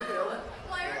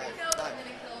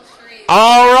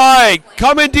right,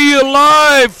 coming to you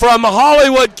live from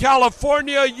Hollywood,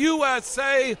 California,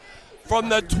 USA, from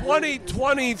the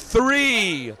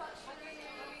 2023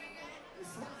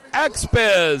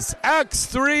 XBiz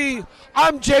X3.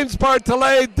 I'm James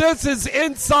Bartolet. This is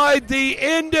Inside the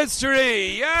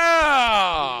Industry.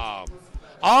 Yeah.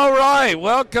 All right,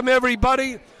 welcome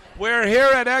everybody. We're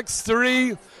here at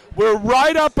X3. We're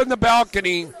right up in the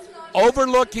balcony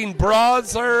overlooking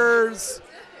Brazzers,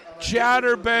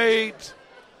 Chatterbait.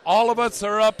 All of us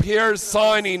are up here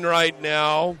signing right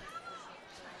now.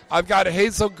 I've got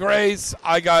Hazel Grace.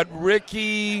 I got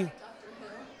Ricky.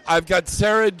 I've got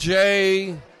Sarah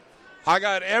J. I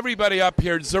got everybody up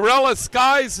here. Zarella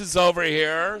Skies is over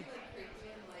here.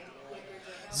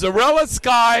 Zarella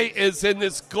Sky is in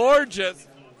this gorgeous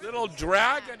little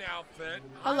dragon outfit.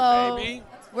 Hello. Hi, baby.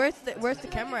 Where's the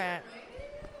camera at?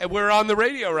 And we're on the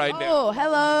radio right now. Oh,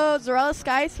 hello. Zarella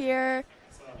Skies here.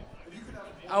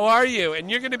 How are you? And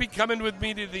you're going to be coming with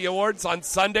me to the awards on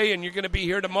Sunday, and you're going to be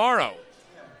here tomorrow.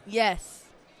 Yes.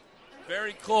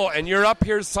 Very cool. And you're up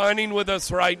here signing with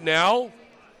us right now?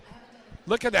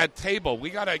 Look at that table.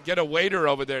 We got to get a waiter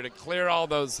over there to clear all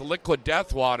those liquid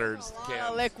death waters.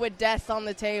 Liquid death on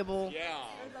the table. Yeah.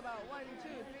 There's about 1, 2,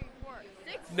 3, 4,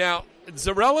 6. Now,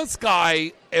 Zarella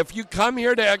Sky, if you come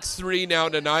here to X3 now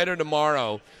tonight or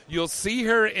tomorrow, you'll see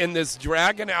her in this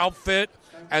dragon outfit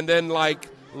and then like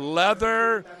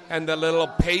leather and the little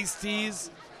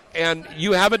pasties, and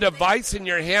you have a device in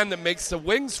your hand that makes the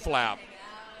wings flap.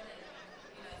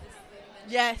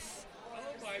 Yes. Oh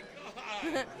my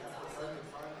God.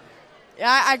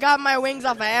 Yeah, I got my wings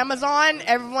off of Amazon.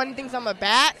 Everyone thinks I'm a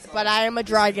bat, but I am a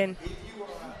dragon.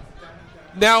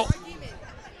 Now,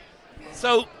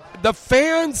 so the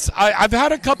fans, I've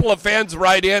had a couple of fans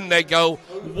write in. They go,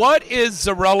 what is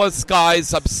Zarella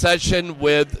Sky's obsession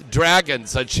with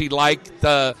dragons? Does she like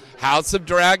the House of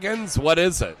Dragons? What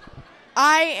is it?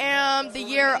 I am the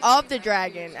year of the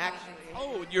dragon, actually.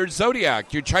 Oh, you're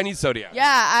Zodiac. You're Chinese Zodiac.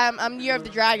 Yeah, I'm the year of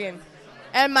the dragon.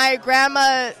 And my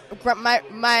grandma,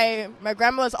 my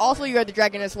grandma was also year of the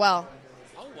dragon as well.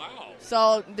 Oh, wow.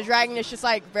 So the dragon is just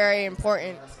like very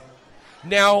important.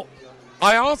 Now,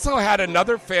 I also had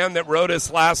another fan that wrote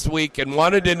us last week and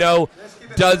wanted to know,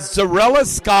 does Zarella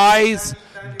Skies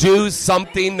do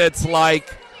something that's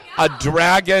like a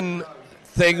dragon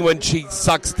thing when she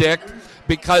sucks dick?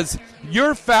 Because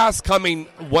you're fast coming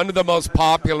one of the most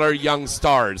popular young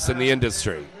stars in the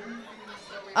industry.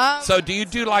 So do you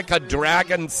do like a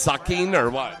dragon sucking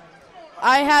or what?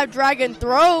 I have dragon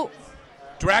throat.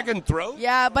 Dragon throat?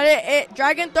 Yeah, but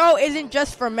dragon throat isn't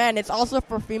just for men. It's also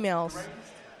for females.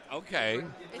 Okay.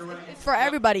 It's for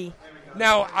everybody.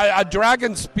 Now, a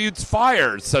dragon spewts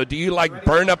fire, so do you like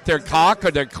burn up their cock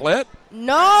or their clit?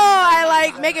 No, I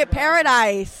like make it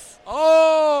paradise.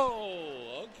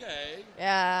 Oh, okay.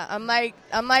 Yeah, I'm like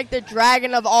the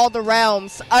dragon of all the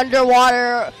realms,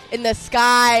 underwater, in the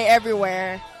sky,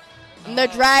 everywhere. I'm the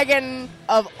dragon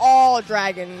of all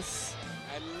dragons.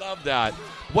 I love that.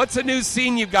 What's a new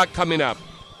scene you've got coming up?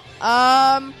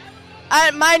 A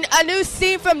new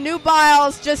scene from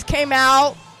Nubiles just came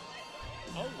out.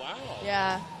 Oh, wow.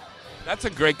 Yeah. That's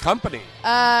a great company.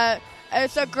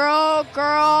 It's a girl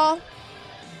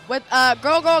with a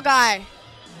girl guy.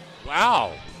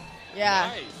 Wow.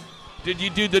 Yeah. Nice. Did you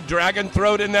do the dragon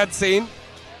throat in that scene?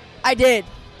 I did.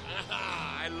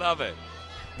 I love it.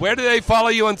 Where do they follow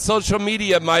you on social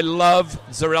media, my love,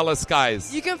 Zarella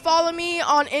Skies? You can follow me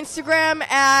on Instagram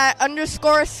at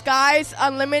 _skies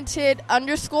unlimited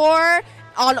 _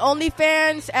 on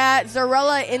OnlyFans at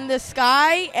Zarella in the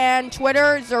Sky, and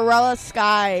Twitter Zarella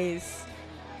Skies.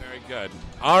 Very good.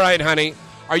 All right, honey.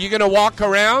 Are you going to walk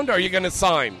around or are you going to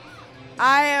sign?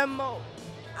 I am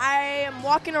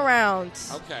walking around.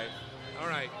 Okay. All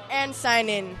right. And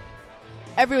signing.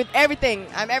 Everything.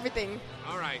 I'm everything.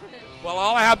 All right. Well,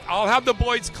 I'll have the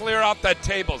boys clear out that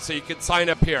table so you can sign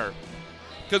up here.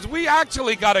 Because we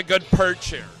actually got a good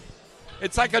perch here.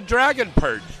 It's like a dragon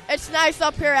perch. It's nice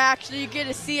up here, actually. You get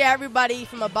to see everybody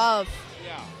from above.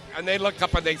 Yeah. And they look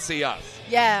up and they see us.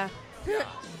 Yeah.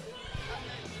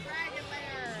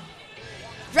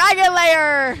 Dragon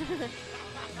layer.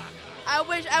 I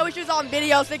wish it was on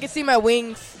video so they could see my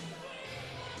wings.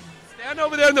 Stand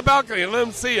over there in the balcony and let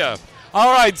them see you.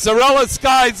 All right, Zarella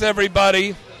Skies,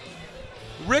 everybody.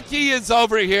 Ricky is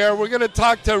over here. We're going to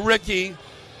talk to Ricky,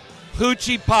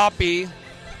 Hoochie Poppy.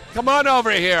 Come on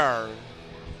over here.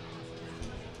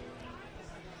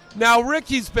 Now,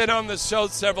 Ricky's been on the show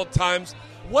several times.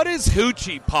 What is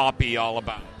Hoochie Poppy all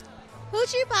about?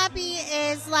 Hoochie Poppy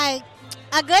is like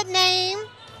a good name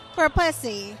for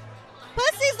pussy.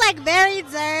 Pussy's like very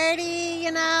dirty,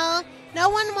 you know. No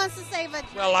one wants to say vagina.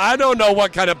 Well, I don't know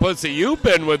what kind of pussy you've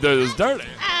been with that is dirty.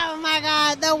 Oh my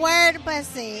God, the word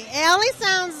pussy. It only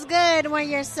sounds good when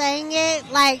you're saying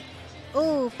it like,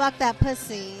 ooh, fuck that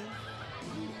pussy.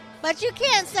 But you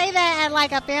can't say that at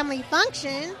like a family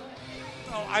function.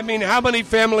 Well, I mean, how many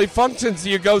family functions do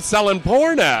you go selling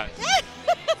porn at?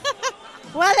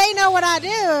 Well, they know what I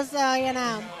do, so, you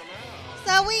know.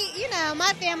 So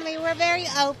my family, we're very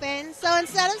open. So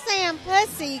instead of saying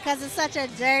pussy, because it's such a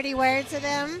dirty word to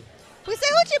them, we say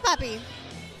hoochie puppy.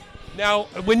 Now,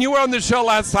 when you were on the show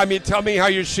last time, you tell me how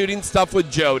you're shooting stuff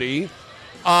with Jody.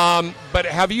 But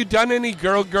have you done any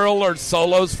girl or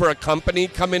solos for a company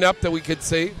coming up that we could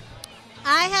see?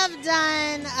 I have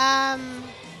done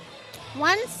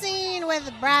one scene with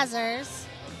Brazzers,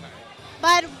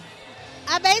 but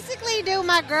I basically do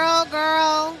my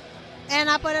girl, and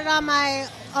I put it on my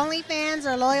OnlyFans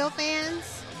or Loyal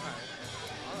Fans.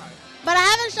 But I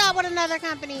haven't shot with another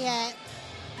company yet.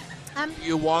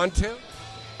 You want to?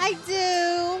 I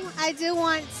do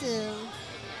want to.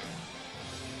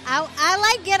 I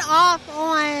like get off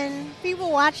on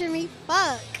people watching me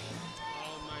fuck.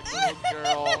 Oh, my little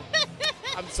girl.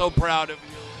 I'm so proud of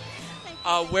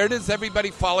you. Where does everybody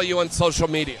follow you on social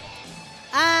media?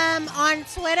 On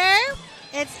Twitter,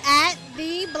 it's at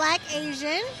The Black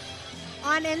Asian.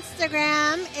 On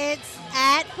Instagram, it's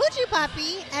at Hoochie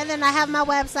Puppy. And then I have my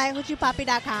website,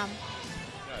 hoochiepuppy.com.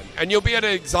 And you'll be at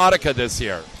Exotica this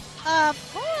year.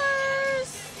 Of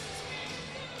course.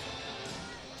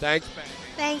 Thanks, baby.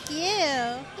 Thank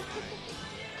you.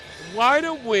 Why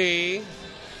don't we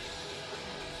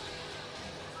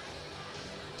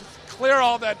just clear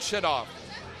all that shit off?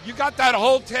 You got that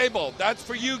whole table. That's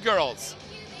for you girls.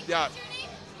 Yeah.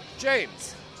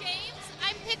 James. James,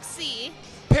 I'm Pixie.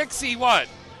 Pixie what?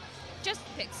 Just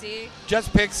Pixie.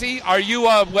 Just Pixie? Are you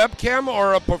a webcam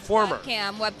or a performer?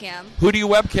 Webcam. Who do you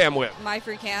webcam with? My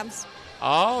free cams.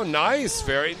 Oh, nice.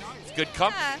 Very nice. Good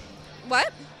company. Yeah.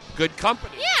 What? Good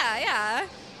company. Yeah.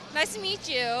 Nice to meet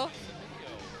you.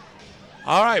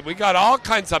 All right, we got all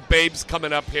kinds of babes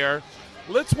coming up here.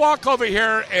 Let's walk over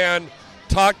here and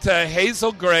talk to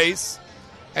Hazel Grace,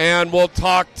 and we'll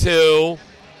talk to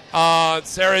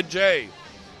Sarah J.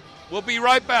 We'll be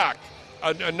right back.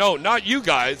 No, not you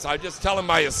guys. I'm just telling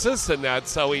my assistant that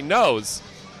so he knows.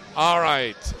 All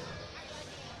right.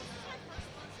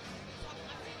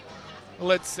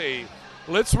 Let's see.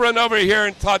 Let's run over here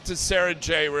and talk to Sarah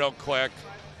J. real quick.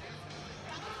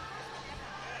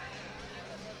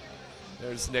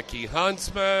 There's Nikki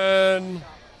Huntsman.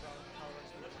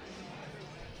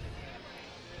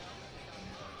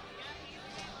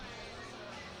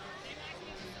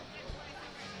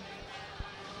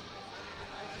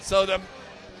 So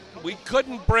we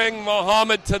couldn't bring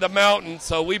Muhammad to the mountain,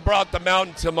 so we brought the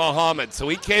mountain to Muhammad. So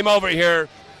we came over here.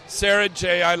 Sarah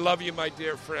J., I love you, my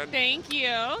dear friend. Thank you.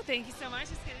 Thank you so much.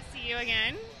 It's good to see you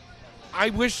again. I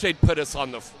wish they'd put us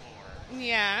on the floor.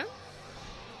 Yeah.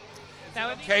 That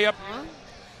would Okay be up cool.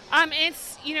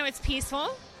 here? It's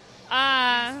peaceful.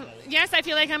 Yes, I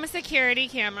feel like I'm a security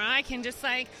camera. I can just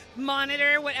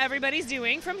monitor what everybody's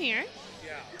doing from here.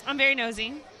 Yeah. I'm very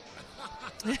nosy.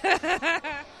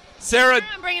 Sarah,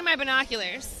 I'm bringing my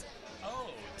binoculars.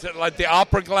 like the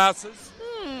opera glasses?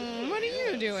 What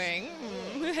are you doing?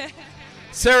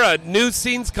 Sarah, new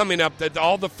scenes coming up that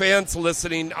all the fans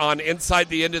listening on Inside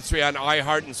the Industry on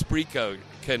iHeart and Spreaker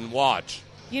can watch.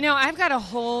 I've got a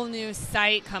whole new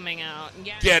site coming out.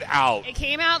 Yeah. Get out. It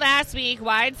came out last week,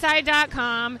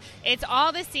 wideside.com. It's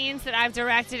all the scenes that I've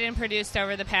directed and produced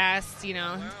over the past,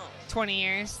 20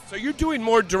 years. So you're doing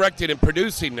more directing and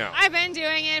producing now. I've been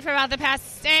doing it for about the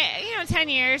past, 10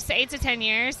 years, 8 to 10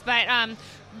 years. But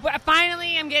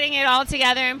finally I'm getting it all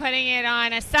together and putting it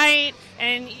on a site,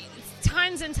 and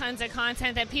tons and tons of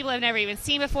content that people have never even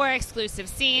seen before, exclusive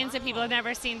scenes that people have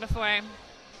never seen before.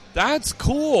 That's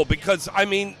cool because,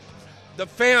 the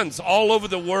fans all over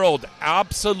the world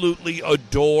absolutely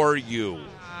adore you.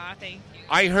 Thank you.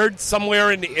 I heard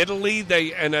somewhere in Italy,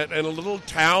 in a little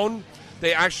town,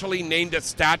 they actually named a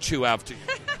statue after you.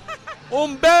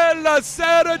 Bella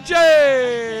Sarah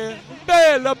J.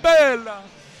 Bella.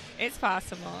 It's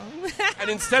possible. And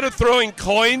instead of throwing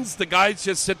coins, the guys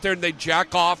just sit there and they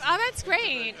jack off. Oh, that's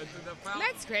great.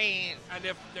 That's great. And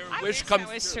if their I wish wish comes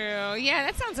that was true. true. Yeah,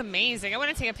 that sounds amazing. I want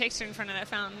to take a picture in front of that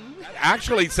fountain.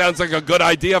 Actually sounds like a good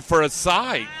idea for a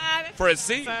side, That's for a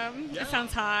scene. awesome. That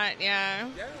sounds hot. Yeah.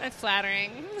 That's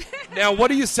flattering. Now,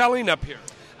 what are you selling up here?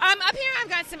 Up here I've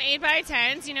got some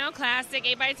 8x10s, classic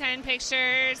 8x10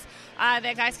 pictures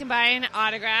that guys can buy an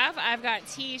autograph. I've got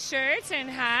T-shirts and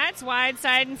hats, Wide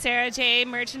Side and Sarah J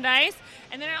merchandise.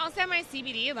 And then I also have my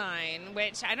CBD line,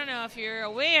 which I don't know if you're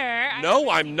aware. No,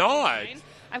 I'm not.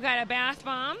 I've got a bath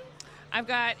bomb. I've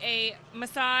got a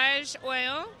massage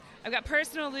oil. I've got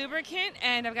personal lubricant.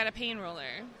 And I've got a pain roller.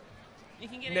 You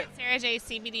can get it at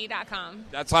sarahjcbd.com.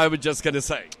 That's what I was just going to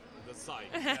say. The site.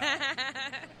 Yeah.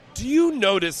 Do you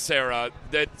notice, Sarah,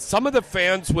 that some of the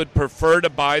fans would prefer to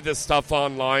buy this stuff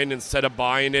online instead of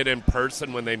buying it in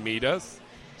person when they meet us?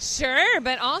 Sure,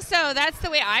 but also that's the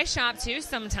way I shop too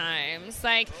sometimes.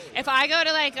 Like if I go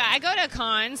to I go to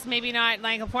cons, maybe not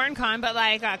like a porn con, but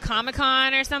like a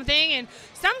Comic-Con or something, and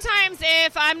sometimes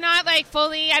if I'm not like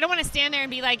fully, I don't want to stand there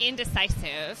and be like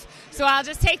indecisive. So I'll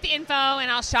just take the info and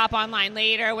I'll shop online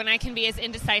later when I can be as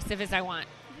indecisive as I want.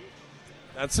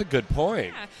 That's a good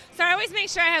point. Yeah. So I always make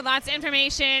sure I have lots of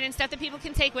information and stuff that people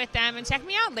can take with them and check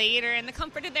me out later in the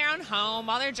comfort of their own home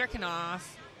while they're jerking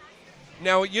off.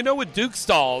 Now, with Duke's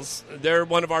Dolls, they're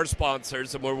one of our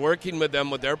sponsors, and we're working with them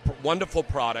with their wonderful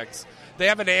products. They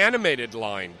have an animated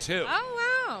line, too.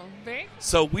 Oh, wow. Very cool.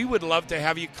 So we would love to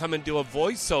have you come and do a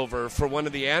voiceover for one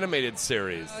of the animated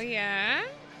series. Oh, yeah?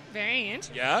 Very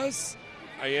interesting. Yes?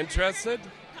 Are you interested?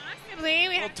 Possibly.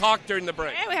 We'll talk during the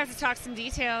break. Yeah, we have to talk some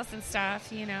details and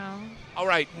stuff, All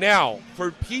right. Now,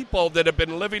 for people that have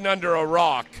been living under a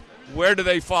rock, where do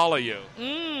they follow you?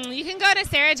 You can go to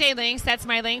Sarah J Links. That's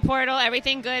my link portal.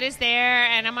 Everything good is there.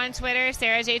 And I'm on Twitter,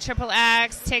 Sarah J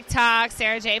XXX, TikTok,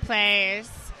 Sarah J Plays.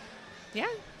 Yeah,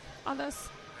 all those.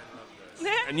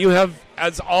 And you have,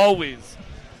 as always,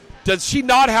 does she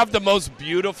not have the most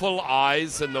beautiful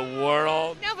eyes in the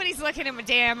world? Nobody's looking at my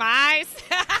damn eyes.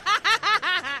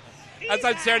 As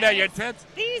I'm staring at your tits?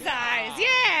 These eyes,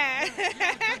 yeah.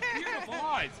 Beautiful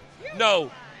eyes. No.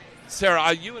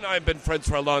 Sarah, you and I have been friends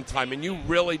for a long time, and you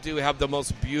really do have the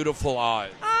most beautiful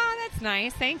eyes. Oh, that's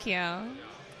nice. Thank you.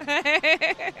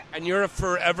 And you're a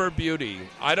forever beauty.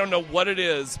 I don't know what it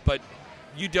is, but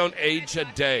you don't age a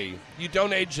day. You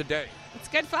don't age a day. It's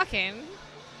good fucking.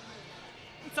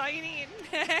 That's all you need.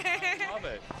 Love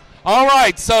it. All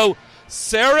right, so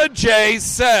Sarah J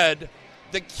said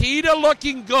the key to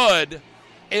looking good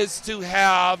is to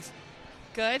have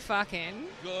good fucking.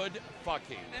 Good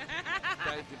fucking.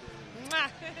 Thank you. Mwah.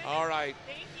 All right.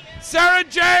 Thank you. Sarah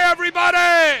J,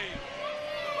 everybody!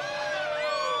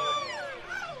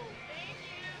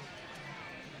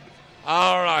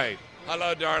 All right.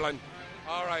 Hello, darling.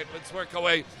 All right, let's work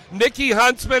away. Nikki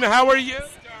Huntsman, how are you,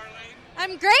 darling?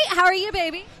 I'm great. How are you,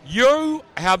 baby? You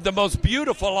have the most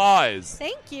beautiful eyes.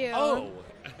 Thank you. Oh.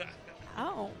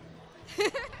 Oh.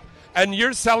 And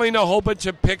you're selling a whole bunch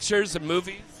of pictures and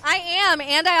movies? I am,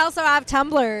 and I also have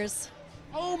tumblers.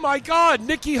 Oh, my God.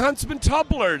 Nikki Huntsman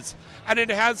tumblers. And it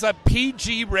has a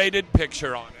PG-rated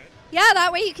picture on it. Yeah,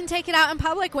 that way you can take it out in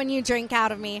public when you drink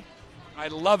out of me. I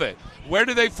love it. Where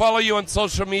do they follow you on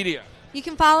social media? You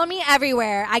can follow me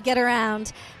everywhere. I get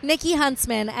around. Nikki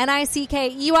Huntsman,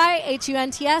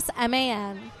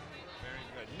 NICKEYHUNTSMAN. Very good.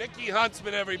 Nikki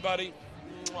Huntsman, everybody.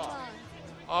 Mwah.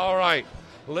 All right.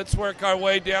 Let's work our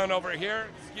way down over here.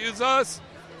 Excuse us.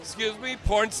 Excuse me.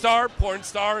 Porn star,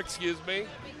 excuse me.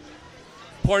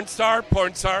 Porn star,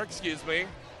 excuse me.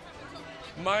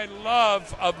 My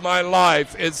love of my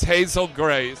life is Hazel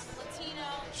Grace.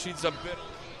 She's a bit...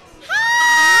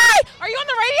 Hi! Are you on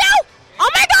the radio? Oh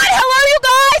my God! Hello, you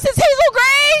guys! It's Hazel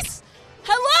Grace.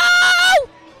 Hello!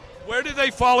 Where do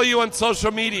they follow you on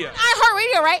social media?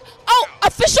 iHeartRadio, right? Oh,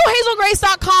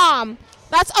 officialhazelgrace.com.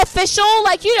 That's official,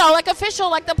 like official,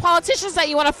 like the politicians that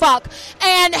you want to fuck.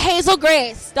 And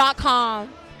hazelgrace.com.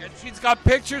 And she's got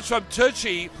pictures from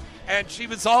Tootsie, and she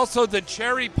was also the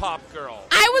Cherry Pop girl.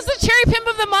 I was the Cherry Pimp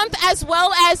of the Month, as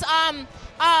well as oh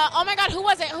my God, who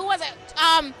was it?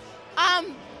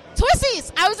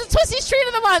 Twisties. I was the Twisties Treat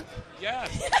of the Month. Yes.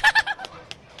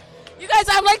 You guys,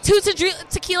 I'm like 2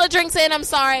 tequila drinks in. I'm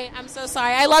sorry. I'm so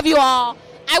sorry. I love you all.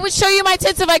 I would show you my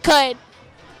tits if I could.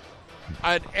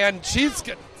 And she's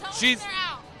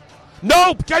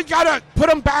no, you gotta put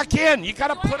them back in. You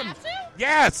gotta put them.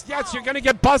 Yes, you're gonna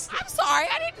get busted. I'm sorry,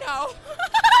 I didn't know.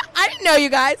 I didn't know, you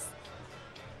guys.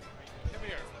 Come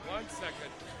here, 1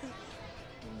 second.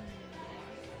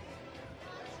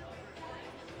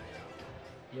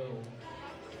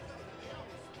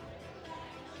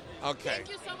 Okay. Thank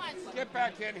you so much. Get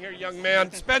back in here, young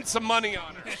man. Spend some money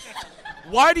on her.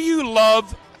 Why do you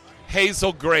love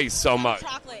Hazel Grace so much?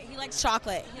 Chocolate. He likes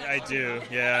chocolate. I do,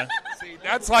 yeah. See,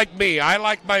 that's like me. I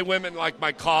like my women like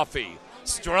my coffee.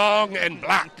 Strong and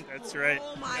black. That's right.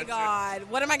 Oh, my God.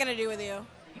 What am I going to do with you?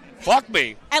 Fuck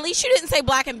me. At least you didn't say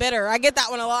black and bitter. I get that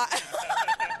one a lot.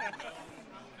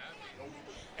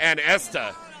 Aunt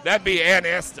Esta. That'd be Aunt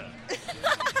Esta.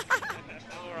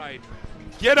 All right.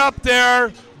 Get up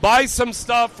there. Buy some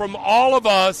stuff from all of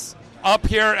us up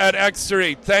here at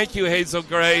X3. Thank you, Hazel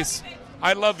Grace.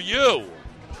 I love you.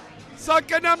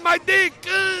 Sucking up my dick.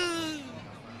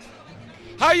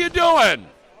 How you doing?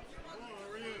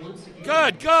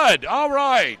 Good, good. All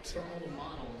right.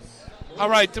 All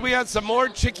right, do we have some more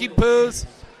Chicky Poos?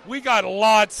 We got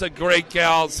lots of great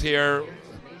gals here.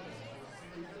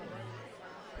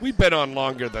 We've been on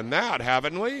longer than that,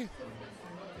 haven't we?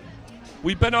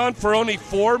 We've been on for only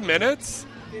 4 minutes?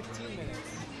 15 minutes.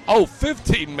 Oh,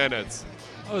 15 minutes.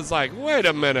 I was like, wait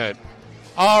a minute.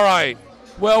 All right.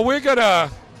 Well, we're going to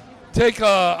take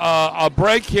a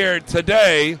break here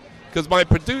today because my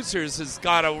producers has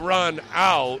got to run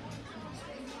out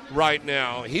right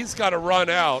now. He's got to run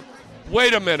out.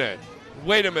 Wait a minute.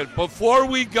 Before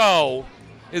we go,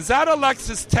 is that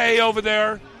Alexis Tay over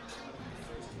there?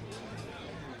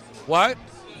 What?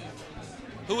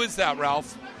 Who is that,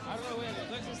 Ralph? I don't know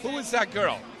who Who is that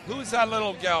girl? Who is that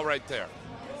little gal right there?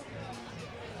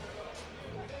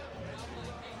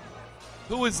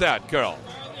 Who is that girl?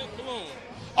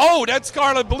 Oh, that's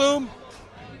Scarlet Bloom?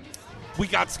 We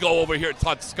got to go over here and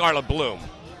talk to Scarlet Bloom.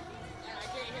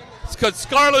 Because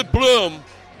Scarlet Bloom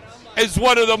is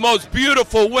one of the most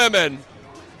beautiful women.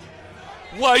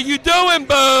 What are you doing,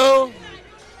 boo?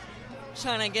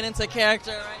 Trying to get into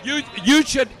character. Right? You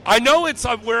should. I know it's.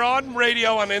 We're on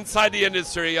radio on Inside the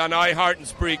Industry on iHeart and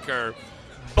Spreaker,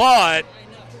 but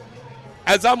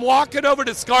as I'm walking over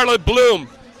to Scarlet Bloom,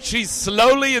 she's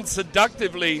slowly and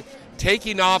seductively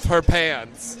taking off her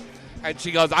pants, and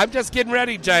she goes, "I'm just getting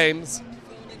ready, James."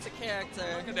 Going into character.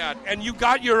 Look at that. And you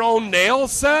got your own nail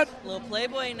set? Little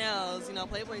Playboy nails,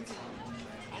 Playboy team.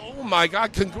 Oh my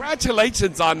God!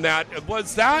 Congratulations on that.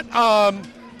 Was that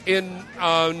in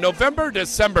November,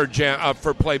 December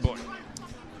for Playboy?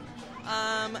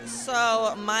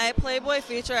 So my Playboy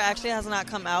feature actually has not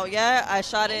come out yet. I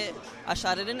shot it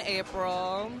in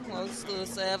April, a little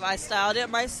exclusive. I styled it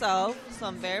myself, so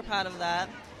I'm very proud of that.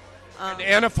 And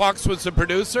Anna Fox was the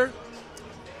producer?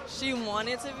 She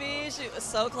wanted to be. She was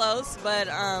so close, but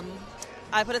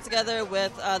I put it together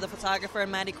with the photographer,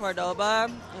 Maddie Cordoba.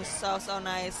 It was so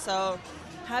nice. So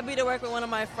happy to work with one of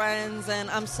my friends, and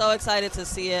I'm so excited to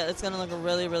see it. It's going to look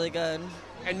really, really good.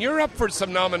 And you're up for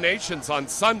some nominations on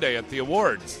Sunday at the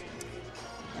awards.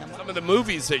 Yeah, some of the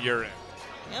movies that you're in.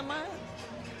 Am I?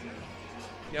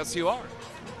 Yes, you are.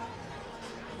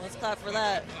 Let's clap for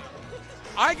that.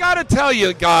 I got to tell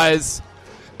you, guys,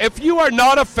 if you are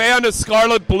not a fan of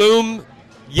Scarlet Bloom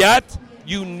yet,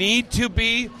 you need to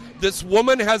be. This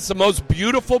woman has the most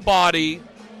beautiful body.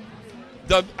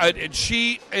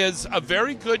 She is a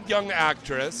very good young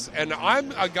actress, and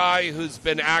I'm a guy who's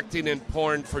been acting in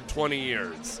porn for 20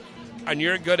 years, and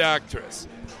you're a good actress.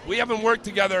 We haven't worked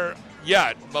together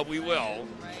yet, but we will.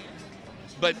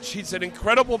 But she's an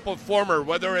incredible performer,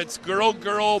 whether it's girl,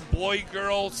 boy,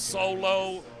 girl,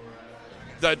 solo,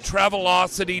 the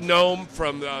Travelocity gnome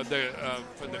from the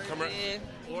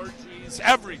orgies,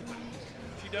 everything.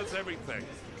 She does everything.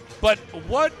 But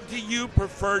what do you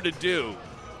prefer to do,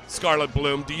 Scarlet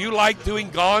Bloom? Do you like doing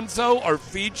gonzo or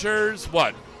features?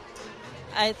 What?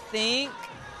 I think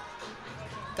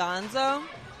gonzo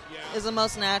is the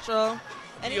most natural.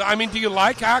 Do you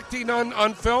like acting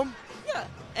on film? Yeah.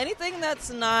 Anything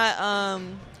that's not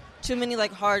too many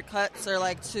hard cuts or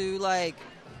too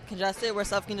congested, where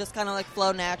stuff can just kind of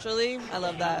flow naturally. I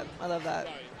love that.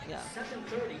 Yeah.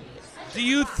 Do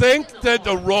you think that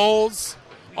the roles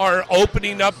are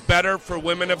opening up better for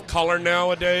women of color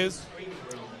nowadays?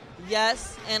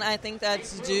 Yes, and I think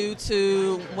that's due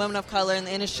to women of color in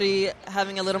the industry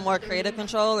having a little more creative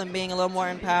control and being a little more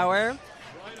in power.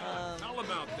 Tell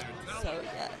about that. So,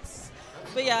 yes.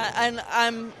 But yeah, and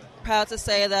I'm proud to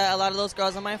say that a lot of those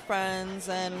girls are my friends,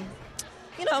 and,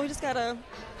 we just got to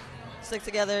stick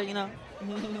together,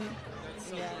 That's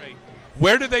so great.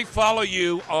 Where do they follow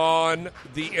you on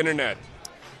the internet?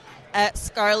 At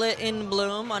Scarlet in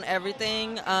Bloom on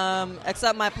everything,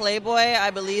 except my Playboy, I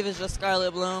believe, is just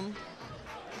Scarlet Bloom.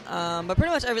 But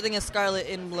pretty much everything is Scarlet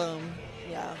in Bloom.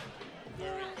 Yeah.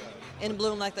 In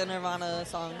Bloom, like the Nirvana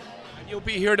song. And you'll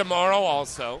be here tomorrow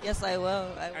also. Yes, I will.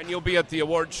 And you'll be at the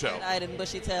award show. Eyed and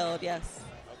bushy-tailed, yes.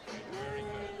 Very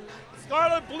good.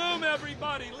 Scarlet Bloom,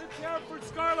 everybody. Let's hear it for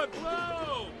Scarlet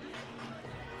Bloom.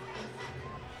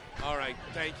 All right.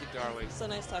 Thank you, darling. So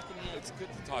nice talking to you. It's good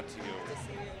to talk to you. Good to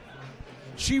see you.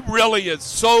 She really is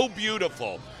so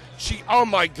beautiful. Oh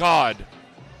my God.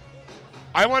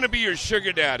 I want to be your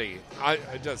sugar daddy. I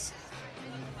just.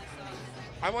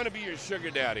 I want to be your sugar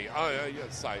daddy. Oh,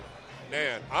 yes,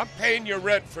 man, I'm paying your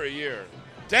rent for a year.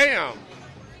 Damn.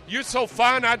 You're so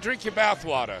fine, I drink your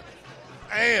bathwater.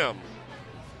 Damn.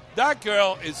 That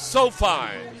girl is so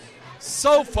fine.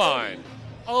 So fine.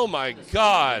 Oh, my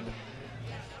God.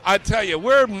 I tell you,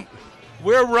 we're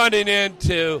running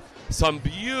into some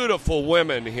beautiful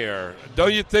women here.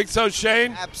 Don't you think so,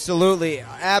 Shane? Absolutely.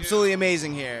 Absolutely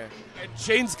amazing here. And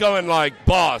Shane's going like,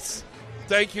 boss,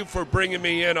 thank you for bringing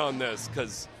me in on this,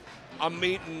 because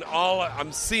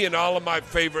I'm seeing all of my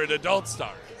favorite adult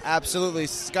stars. Absolutely.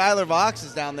 Skylar Vox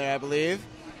is down there, I believe.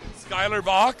 Skylar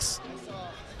Vox?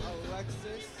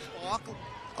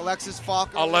 Alexis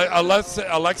Falk.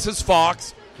 Alexis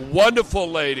Fox, wonderful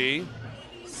lady.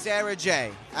 Sarah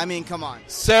J. I mean, come on.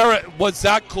 Sarah, was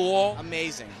that cool?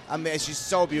 Amazing. She's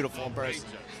so beautiful in person.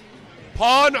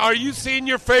 Pawn, are you seeing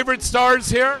your favorite stars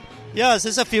here? Yes,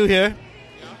 there's a few here.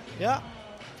 Yeah.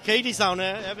 Katie's down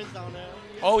there. Evan's down there.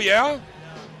 Oh, yeah?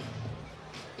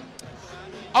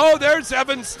 Oh, there's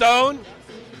Evan Stone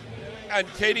and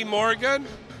Katie Morgan.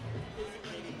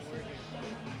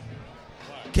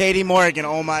 Katie Morgan,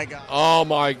 oh my God. Oh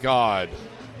my God.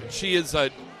 She is a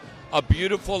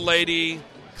beautiful lady,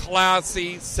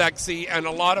 classy, sexy, and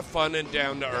a lot of fun and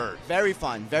down to earth. Very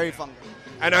fun, very fun.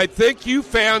 And I think you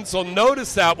fans will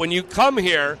notice that when you come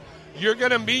here, you're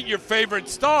going to meet your favorite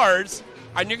stars,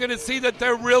 and you're going to see that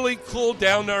they're really cool,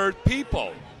 down to earth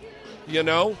people. You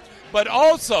know? But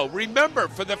also, remember,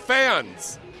 for the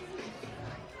fans,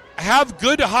 have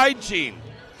good hygiene.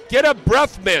 Get a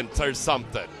breath mint or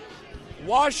something.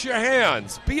 Wash your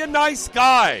hands. Be a nice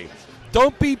guy.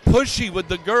 Don't be pushy with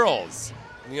the girls,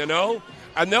 you know?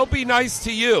 And they'll be nice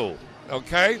to you,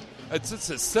 okay? It's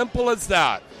just as simple as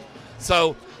that.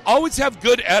 So always have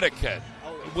good etiquette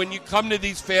when you come to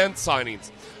these fan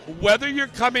signings. Whether you're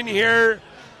coming here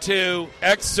to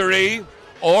X3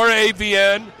 or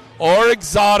AVN or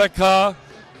Exotica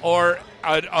or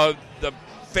the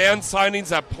fan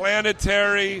signings at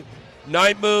Planetary,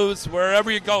 Night Moves, wherever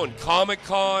you're going,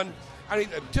 Comic-Con, I mean,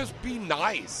 just be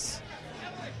nice.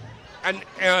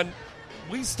 And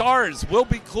we stars will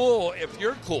be cool if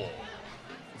you're cool.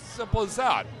 Simple as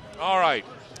that. All right.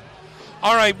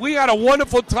 All right, we had a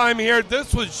wonderful time here.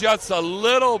 This was just a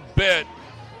little bit,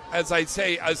 as I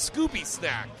say, a Scooby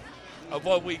snack of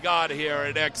what we got here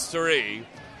at X3.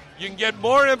 You can get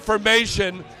more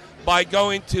information by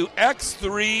going to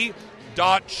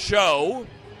x3.show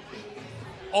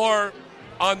or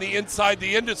on the Inside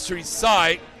the Industry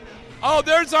site. Oh,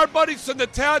 there's our buddies from the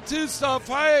tattoo stuff.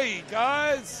 Hey,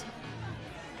 guys.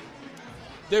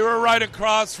 They were right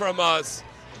across from us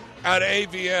at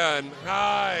AVN.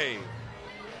 Hi.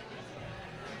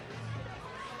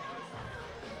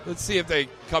 Let's see if they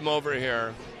come over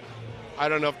here. I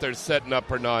don't know if they're setting up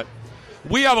or not.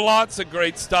 We have lots of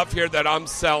great stuff here that I'm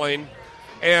selling.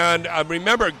 And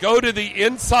remember, go to the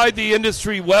Inside the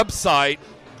Industry website.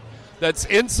 That's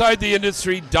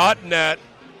InsideTheIndustry.net.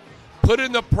 Put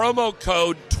in the promo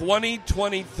code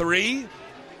 2023,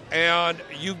 and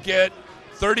you get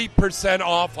 30%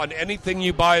 off on anything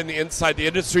you buy in the Inside the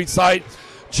Industry site.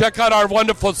 Check out our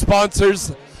wonderful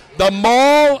sponsors, The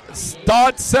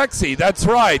Mall.sexy. That's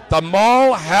right. The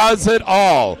Mall has it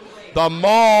all. The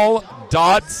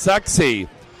Mall.sexy.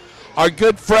 Our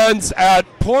good friends at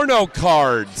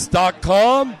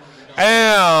pornocards.com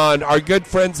and our good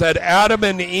friends at Adam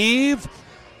and Eve.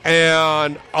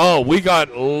 And, we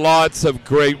got lots of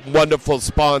great, wonderful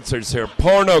sponsors here.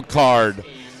 Pornocard,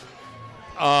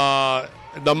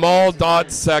 the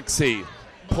Mall.sexy,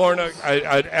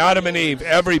 Adam and Eve,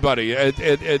 everybody.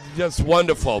 It's just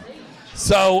wonderful.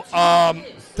 So,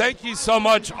 thank you so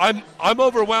much. I'm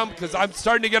overwhelmed because I'm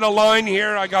starting to get a line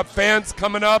here. I got fans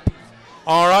coming up.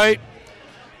 All right.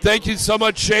 Thank you so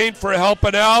much, Shane, for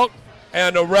helping out,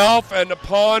 and Ralph and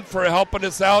Pawn for helping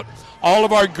us out. All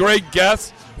of our great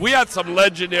guests. We had some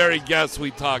legendary guests we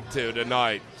talked to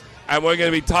tonight, and we're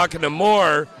going to be talking to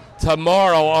more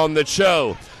tomorrow on the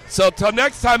show. So till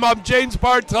next time, I'm James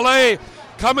Bartolet,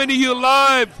 coming to you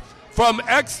live from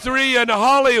X3 in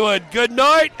Hollywood. Good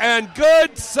night and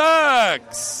good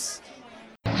sex.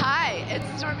 Hi,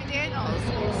 it's Stormy Daniels.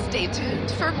 Stay tuned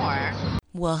for more.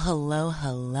 Well,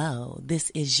 hello.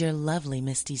 This is your lovely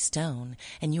Misty Stone,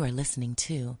 and you are listening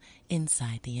to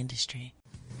Inside the Industry.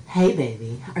 Hey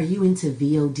baby, are you into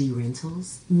VOD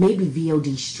rentals? Maybe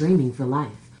VOD streaming for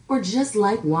life? Or just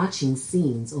like watching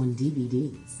scenes on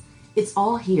DVDs? It's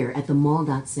all here at the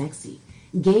Mall.sexy.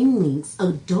 Game Link's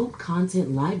adult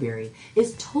content library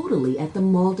is totally at the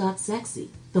Mall.sexy.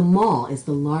 The Mall is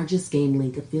the largest Game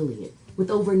Link affiliate with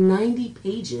over 90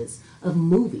 pages of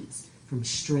movies from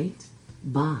straight,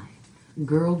 bi,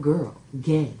 girl,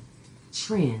 gay,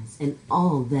 trans, and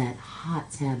all that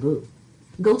hot taboo.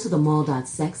 Go to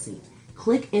themall.sexy,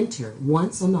 click enter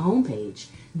once on the homepage,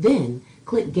 then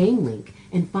click game link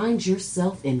and find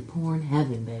yourself in porn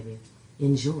heaven, baby.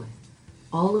 Enjoy.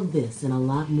 All of this and a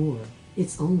lot more,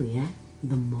 it's only at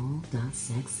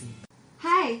themall.sexy.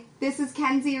 Hi, this is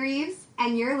Kenzie Reeves,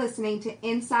 and you're listening to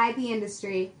Inside the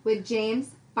Industry with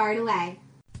James Bartolet.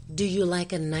 Do you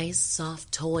like a nice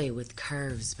soft toy with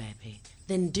curves, baby?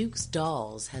 Then Duke's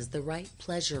Dolls has the right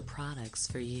pleasure products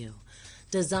for you.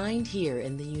 Designed here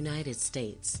in the United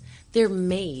States, they're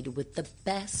made with the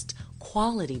best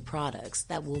quality products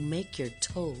that will make your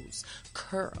toes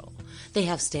curl. They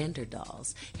have standard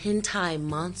dolls, hentai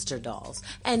monster dolls,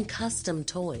 and custom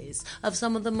toys of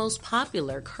some of the most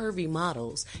popular curvy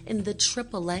models in the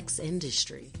XXX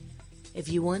industry. If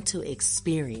you want to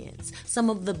experience some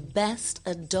of the best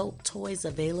adult toys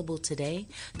available today,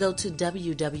 go to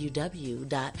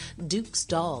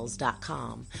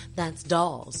www.dukesdolls.com. That's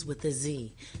dolls with a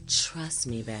Z. Trust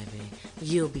me, baby,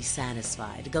 you'll be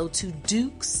satisfied. Go to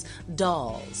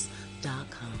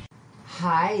dukesdolls.com.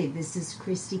 Hi, this is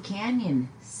Christy Canyon.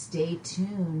 Stay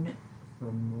tuned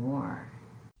for more.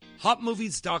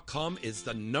 HotMovies.com is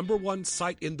the #1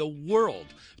 site in the world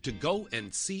to go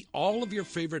and see all of your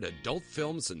favorite adult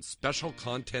films and special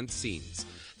content scenes.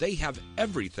 They have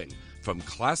everything from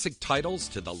classic titles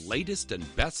to the latest and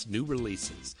best new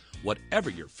releases. Whatever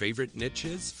your favorite niche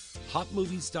is,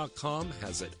 HotMovies.com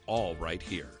has it all right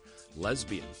here.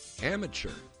 Lesbian, amateur,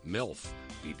 MILF,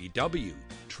 BBW,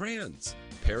 trans,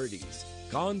 parodies,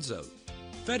 gonzo,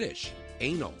 fetish,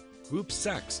 anal, group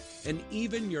sex, and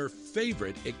even your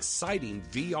favorite exciting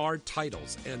VR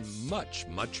titles, and much,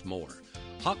 much more.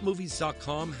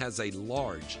 HotMovies.com has a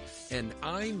large, and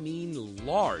I mean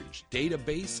large,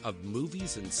 database of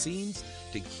movies and scenes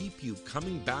to keep you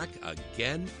coming back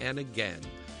again and again.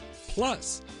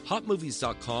 Plus,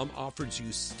 HotMovies.com offers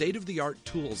you state-of-the-art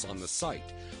tools on the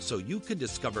site, so you can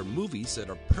discover movies that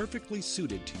are perfectly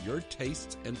suited to your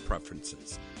tastes and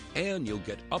preferences. And you'll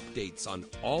get updates on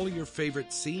all your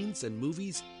favorite scenes and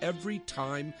movies every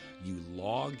time you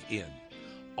log in.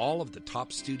 All of the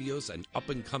top studios and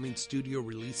up-and-coming studio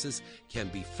releases can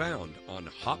be found on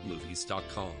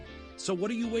HotMovies.com. So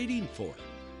what are you waiting for?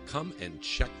 Come and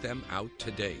check them out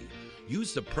today.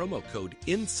 Use the promo code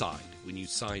INSIDE when you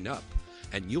sign up,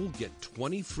 and you'll get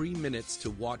 20 free minutes to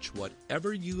watch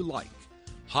whatever you like.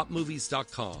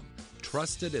 HotMovies.com.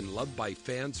 Trusted and loved by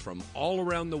fans from all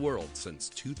around the world since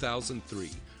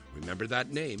 2003. Remember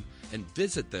that name and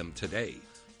visit them today.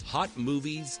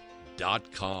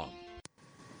 HotMovies.com.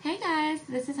 Hey guys,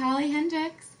 this is Holly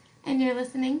Hendricks, and you're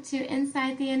listening to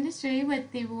Inside the Industry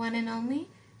with the one and only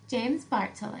James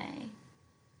Bartolet.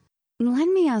 Let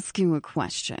me ask you a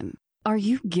question. Are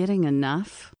you getting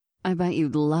enough? I bet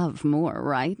you'd love more,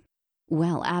 right?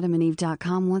 Well,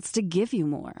 AdamandEve.com wants to give you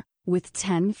more with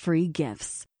 10 free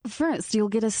gifts. First, you'll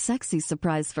get a sexy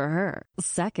surprise for her.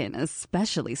 Second, a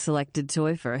specially selected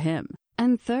toy for him.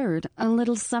 And third, a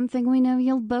little something we know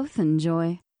you'll both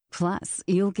enjoy. Plus,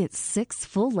 you'll get 6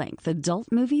 full-length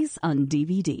adult movies on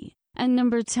DVD. And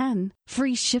number 10,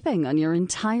 free shipping on your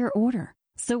entire order.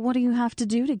 So what do you have to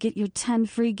do to get your 10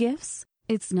 free gifts?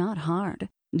 It's not hard.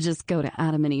 Just go to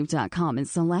AdamandEve.com and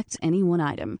select any one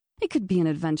item. It could be an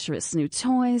adventurous new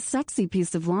toy, sexy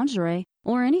piece of lingerie,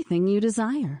 or anything you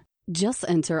desire. Just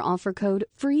enter offer code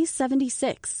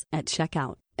FREE76 at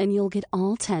checkout, and you'll get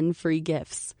all 10 free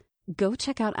gifts. Go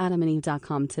check out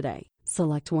AdamandEve.com today.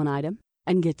 Select one item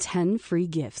and get 10 free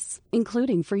gifts,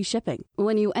 including free shipping,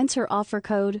 when you enter offer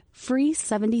code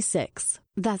FREE76.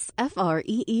 That's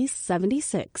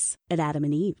FREE76 at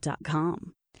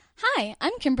AdamandEve.com. Hi,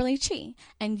 I'm Kimberly Chi,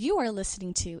 and you are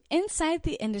listening to Inside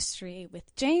the Industry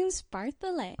with James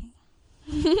Bartolet.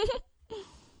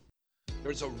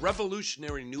 There's a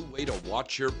revolutionary new way to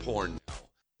watch your porn now.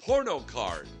 Porno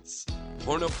cards.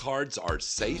 Porno cards are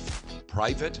safe,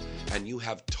 private, and you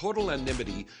have total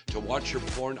anonymity to watch your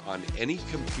porn on any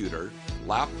computer,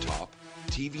 laptop,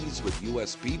 TVs with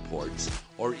USB ports,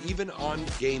 or even on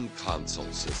game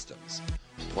console systems.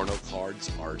 Porno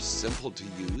cards are simple to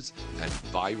use and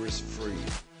virus-free.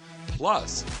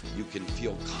 Plus, you can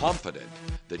feel confident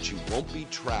that you won't be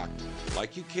tracked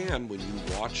like you can when you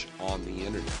watch on the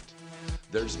internet.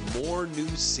 There's more new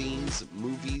scenes,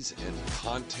 movies, and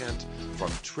content from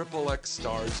XXX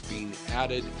stars being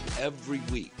added every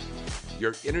week.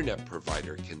 Your internet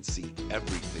provider can see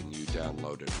everything you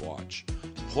download and watch.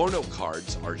 Porno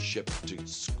cards are shipped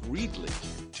discreetly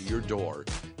to your door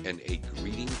in a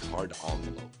greeting card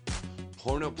envelope.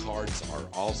 Porno cards are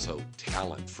also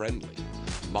talent-friendly.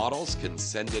 Models can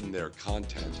send in their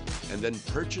content and then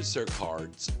purchase their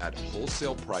cards at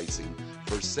wholesale pricing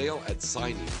for sale at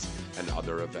signings and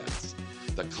other events.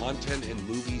 The content and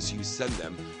movies you send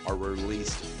them are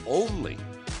released only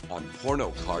on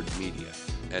Porno Card Media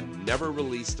and never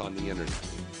released on the internet.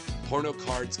 Porno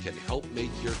cards can help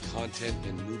make your content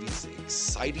and movies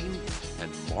exciting and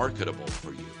marketable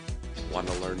for you. Want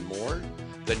to learn more?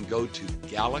 Then go to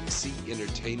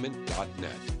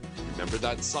galaxyentertainment.net. Remember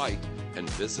that site and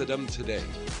visit them today.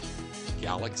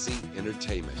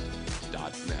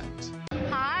 galaxyentertainment.net.